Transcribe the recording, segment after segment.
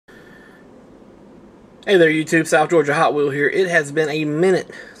Hey there YouTube, South Georgia Hot Wheel here. It has been a minute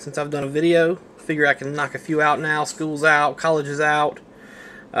since I've done a video. Figure I can knock a few out now. School's out, college is out.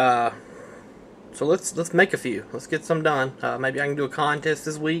 So let's make a few. Let's get some done. Maybe I can do a contest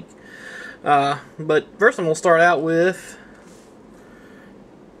this week. But first I'm going to start out with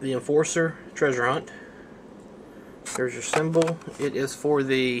the Enforcer Treasure Hunt. There's your symbol. It is for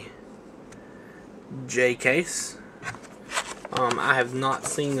the J case. I have not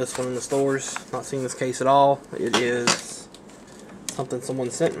seen this one in the stores, not seen this case at all. It is something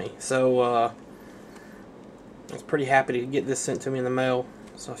someone sent me. So, I was pretty happy to get this sent to me in the mail.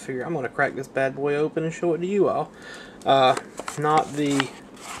 So I figure I'm going to crack this bad boy open and show it to you all. Not the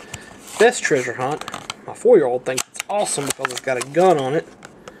best treasure hunt. My 4-year-old thinks it's awesome because it's got a gun on it,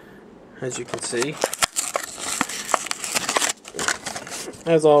 as you can see.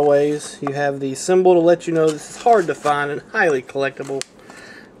 As always, you have the symbol to let you know this is hard to find and highly collectible.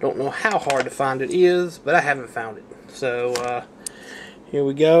 Don't know how hard to find it is, but I haven't found it. So, here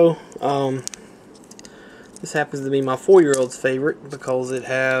we go. This happens to be my 4-year-old's favorite because it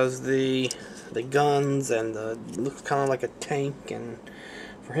has the guns and it looks kind of like a tank, and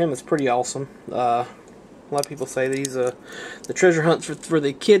for him it's pretty awesome. A lot of people say these the treasure hunts for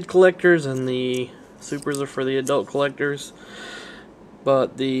the kid collectors and the supers are for the adult collectors.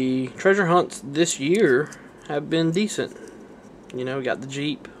 But the treasure hunts this year have been decent. You know, we got the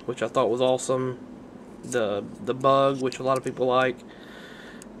Jeep, which I thought was awesome. The Bug, which a lot of people like.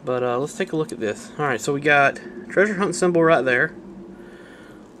 But let's take a look at this. Alright, so we got treasure hunt symbol right there.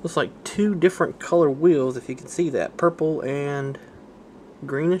 Looks like 2 different color wheels, if you can see that. Purple and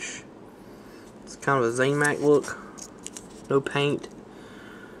greenish. It's kind of a Zamac look. No paint.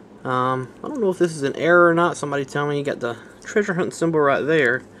 I don't know if this is an error or not. Somebody tell me. You got the treasure hunt symbol right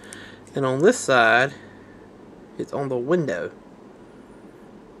there, and on this side it's on the window.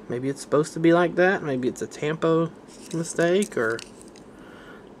 Maybe it's supposed to be like that. Maybe it's a tampo mistake, or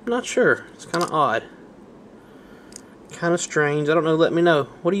I'm not sure. It's kind of odd, kind of strange. I don't know. Let me know.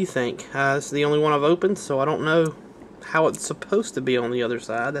 What do you think? This is the only one I've opened, so I don't know how it's supposed to be on the other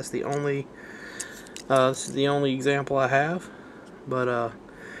side. That's the only this is the only example I have. But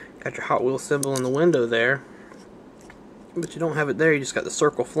got your Hot Wheels symbol in the window there. But you don't have it there, you just got the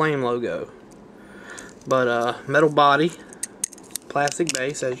Circle Flame logo. But metal body, plastic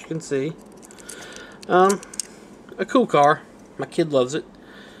base, as you can see. A cool car. My kid loves it.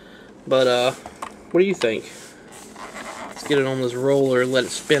 But what do you think? Let's get it on this roller and let it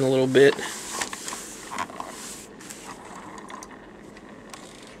spin a little bit.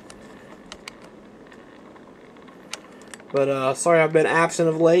 But sorry I've been absent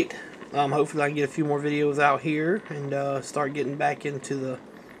of late. Hopefully I can get a few more videos out here and start getting back into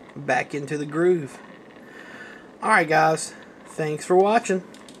the groove. Alright guys, thanks for watching.